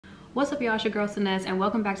What's up, y'all? It's your girl Zenez, and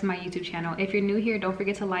welcome back to my YouTube channel. If you're new here, don't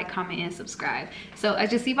forget to like, comment, and subscribe. So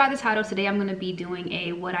as you see by the title, today I'm going to be doing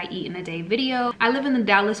a what I eat in a day video. I live in the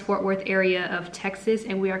Dallas-Fort Worth area of Texas,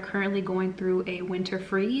 and we are currently going through a winter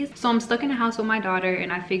freeze. So I'm stuck in the house with my daughter, and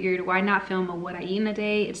I figured why not film a what I eat in a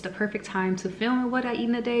day. It's the perfect time to film a what I eat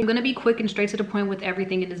in a day. I'm going to be quick and straight to the point with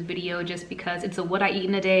everything in this video just because it's a what I eat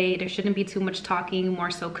in a day. There shouldn't be too much talking,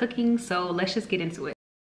 more so cooking. So let's just get into it.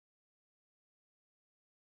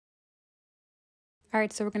 All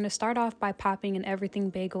right, so we're going to start off by popping an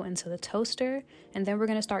everything bagel into the toaster, and then we're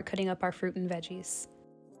going to start cutting up our fruit and veggies.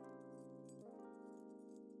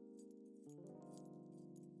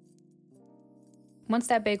 Once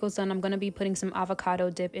that bagel's done, I'm going to be putting some avocado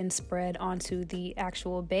dip and spread onto the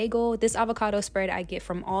actual bagel. This avocado spread I get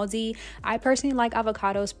from Aldi. I personally like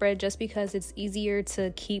avocado spread just because it's easier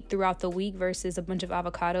to keep throughout the week versus a bunch of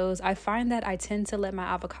avocados. I find that I tend to let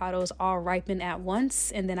my avocados all ripen at once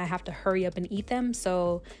and then I have to hurry up and eat them.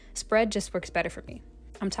 So spread just works better for me.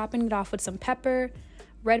 I'm topping it off with some pepper,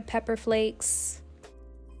 red pepper flakes,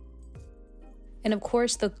 and of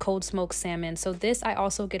course the cold smoked salmon. So this I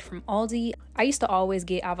also get from Aldi. I used to always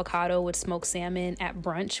get avocado with smoked salmon at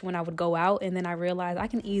brunch when I would go out, and then I realized I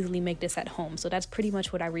can easily make this at home. So that's pretty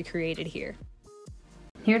much what I recreated here.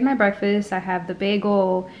 Here's my breakfast. I have the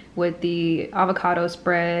bagel with the avocado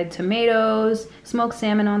spread, tomatoes, smoked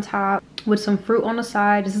salmon on top with some fruit on the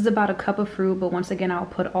side. This is about a cup of fruit, but once again, I'll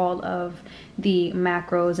put all of the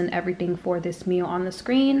macros and everything for this meal on the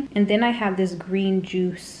screen. And then I have this green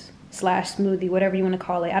juice slash smoothie, whatever you want to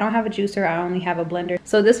call it. I don't have a juicer, I only have a blender.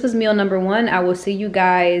 So this was meal number one. I will see you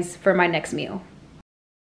guys for my next meal.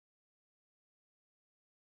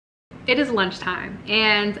 It is lunchtime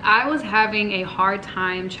and I was having a hard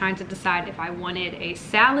time trying to decide if I wanted a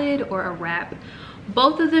salad or a wrap.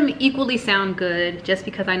 Both of them equally sound good just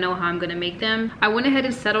because I know how I'm gonna make them. I went ahead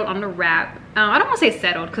and settled on the wrap. I don't want to say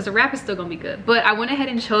settled because the wrap is still gonna be good, but I went ahead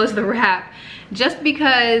and chose the wrap just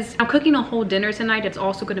because I'm cooking a whole dinner tonight that's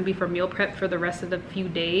also gonna be for meal prep for the rest of the few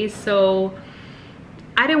days. So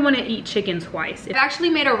I didn't want to eat chicken twice. I've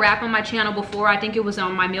actually made a wrap on my channel before. I think it was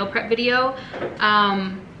on my meal prep video.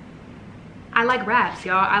 I like wraps,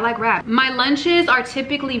 y'all. I like wraps. My lunches are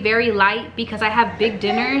typically very light because I have big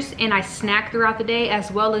dinners and I snack throughout the day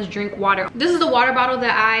as well as drink water. This is the water bottle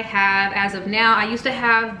that I have as of now. I used to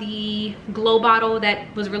have the glow bottle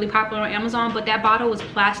that was really popular on Amazon, but that bottle was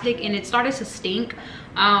plastic and it started to stink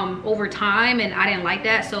over time, and I didn't like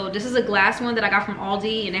that. So this is a glass one that I got from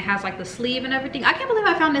Aldi, and it has like the sleeve and everything. I can't believe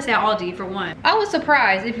I found this at Aldi for one. I was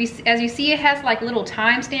surprised. As you see, it has like little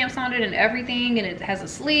time stamps on it and everything, and it has a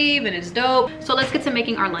sleeve and it's dope. So let's get to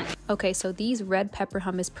making our lunch. Okay, so these red pepper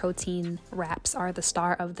hummus protein wraps are the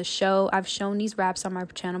star of the show. I've shown these wraps on my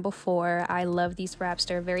channel before. I love these wraps.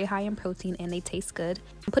 They're very high in protein and they taste good.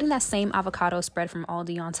 I'm putting that same avocado spread from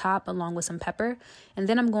Aldi on top along with some pepper, and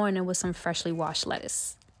then I'm going in with some freshly washed lettuce.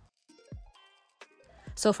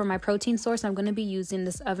 So for my protein source, I'm going to be using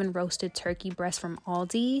this oven roasted turkey breast from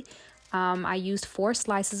Aldi. I used 4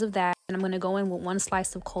 slices of that, and I'm going to go in with 1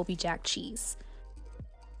 slice of Colby Jack cheese.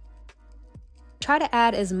 Try to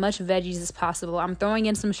add as much veggies as possible. I'm throwing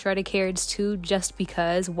in some shredded carrots too, just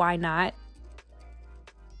because, why not?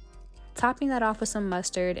 Topping that off with some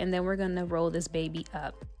mustard, and then we're going to roll this baby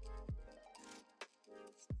up.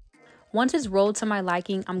 Once it's rolled to my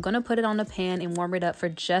liking, I'm going to put it on the pan and warm it up for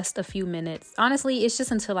just a few minutes. Honestly, it's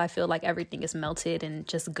just until I feel like everything is melted and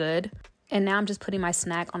just good. And now I'm just putting my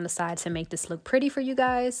snack on the side to make this look pretty for you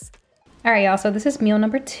guys. All right, y'all, so this is meal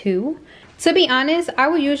number 2. To be honest, I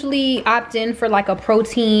would usually opt in for like a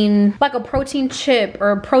protein chip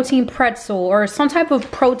or a protein pretzel or some type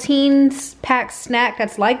of protein packed snack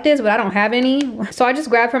that's like this, but I don't have any. So I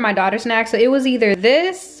just grabbed for my daughter's snack. So it was either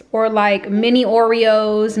this or like mini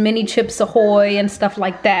Oreos, mini Chips Ahoy and stuff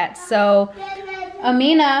like that. So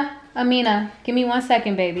Amina, give me 1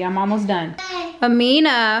 second, baby. I'm almost done.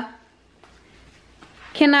 Amina,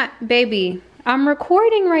 baby, I'm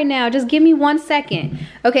recording right now. Just give me 1 second.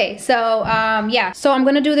 Okay, so yeah. So I'm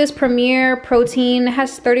gonna do this Premier protein. It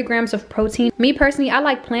has 30 grams of protein. Me personally, I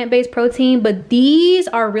like plant-based protein, but these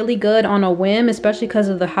are really good on a whim, especially because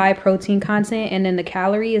of the high protein content, and then the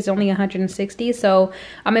calorie is only 160. So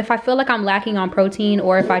if I feel like I'm lacking on protein,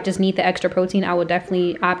 or if I just need the extra protein, I would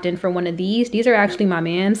definitely opt in for one of these. These are actually my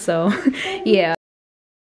man, so yeah.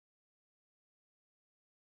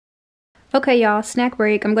 Okay, y'all, snack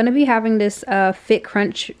break. I'm gonna be having this Fit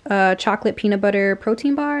Crunch chocolate peanut butter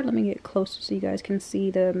protein bar. Let me get closer so you guys can see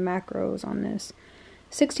the macros on this.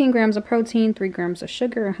 16 grams of protein, 3 grams of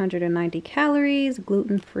sugar, 190 calories,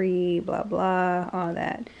 gluten-free, blah blah, all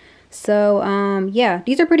that. So yeah,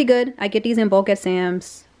 these are pretty good. I get these in bulk at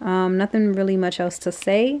Sam's. Nothing really much else to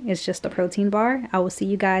say. It's just a protein bar. I will see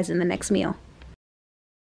you guys in the next meal.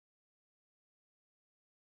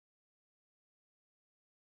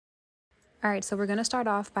 All right, so we're gonna start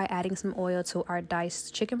off by adding some oil to our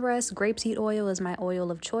diced chicken breast. Grapeseed oil is my oil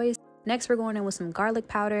of choice. Next, we're going in with some garlic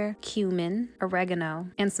powder, cumin, oregano,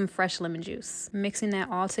 and some fresh lemon juice. Mixing that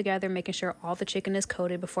all together, making sure all the chicken is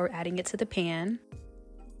coated before adding it to the pan.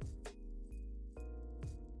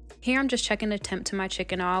 Here, I'm just checking the temp to my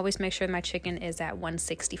chicken. I always make sure my chicken is at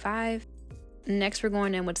 165. Next, we're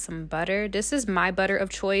going in with some butter. This is my butter of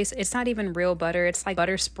choice. It's not even real butter. It's like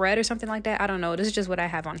butter spread or something like that. I don't know. This is just what I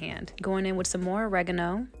have on hand. Going in with some more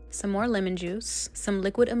oregano, some more lemon juice, some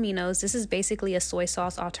liquid aminos. This is basically a soy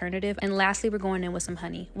sauce alternative. And lastly, we're going in with some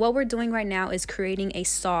honey. What we're doing right now is creating a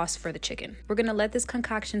sauce for the chicken. We're gonna let this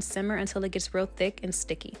concoction simmer until it gets real thick and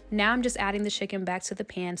sticky. Now I'm just adding the chicken back to the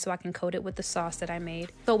pan so I can coat it with the sauce that I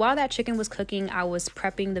made. So while that chicken was cooking, I was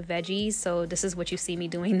prepping the veggies. So this is what you see me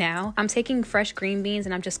doing now. I'm taking fresh green beans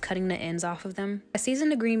and I'm just cutting the ends off of them. I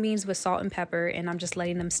seasoned the green beans with salt and pepper and I'm just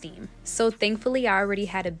letting them steam. So thankfully, I already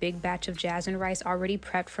had a big batch of jasmine rice already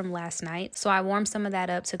prepped from last night, so I warmed some of that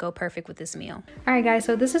up to go perfect with this meal. All right guys,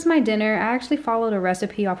 so this is my dinner. I actually followed a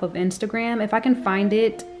recipe off of Instagram. If I can find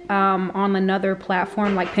it on another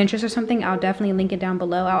platform like Pinterest or something, I'll definitely link it down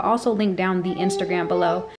below. I'll also link down the Instagram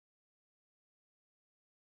below.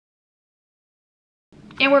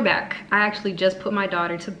 And we're back. I actually just put my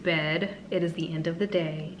daughter to bed. It is the end of the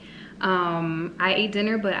day. I ate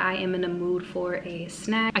dinner, but I am in the mood for a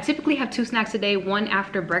snack. I typically have 2 snacks a day, one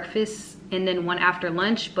after breakfast and then one after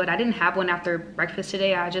lunch, but I didn't have one after breakfast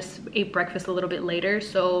today. I just ate breakfast a little bit later.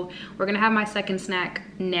 So we're gonna have my second snack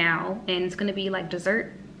now, and it's gonna be like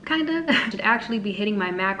dessert, kinda. I should actually be hitting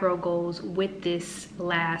my macro goals with this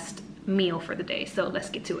last meal for the day. So let's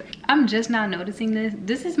get to it. I'm just now noticing this.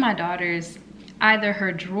 This is my daughter's either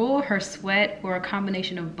her drool, her sweat, or a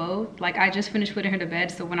combination of both. Like I just finished putting her to bed,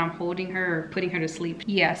 so when I'm holding her or putting her to sleep,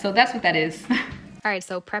 yeah, so that's what that is. All right,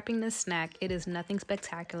 so prepping this snack, it is nothing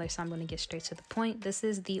spectacular, so I'm gonna get straight to the point. This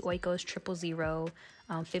is the Oikos 000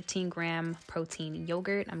 15-gram protein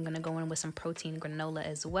yogurt. I'm gonna go in with some protein granola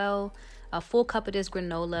as well. A full cup of this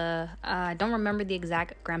granola. I don't remember the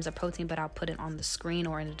exact grams of protein, but I'll put it on the screen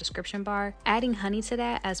or in the description bar. Adding honey to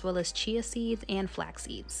that, as well as chia seeds and flax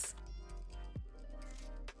seeds.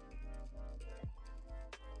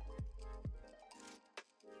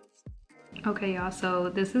 Okay y'all, so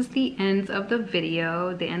this is the end of the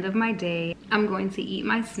video, the end of my day. I'm going to eat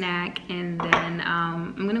my snack and then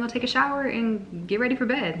I'm gonna go take a shower and get ready for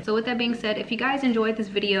bed. So with that being said, if you guys enjoyed this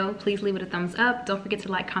video, please leave it a thumbs up. Don't forget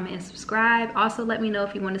to like, comment, and subscribe. Also let me know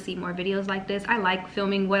if you want to see more videos like this. I like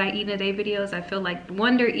filming what I eat in a day videos. I feel like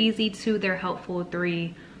 1, they're easy, 2, they're helpful,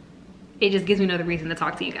 3, it just gives me another reason to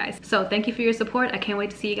talk to you guys. So thank you for your support. I can't wait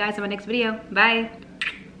to see you guys in my next video. Bye.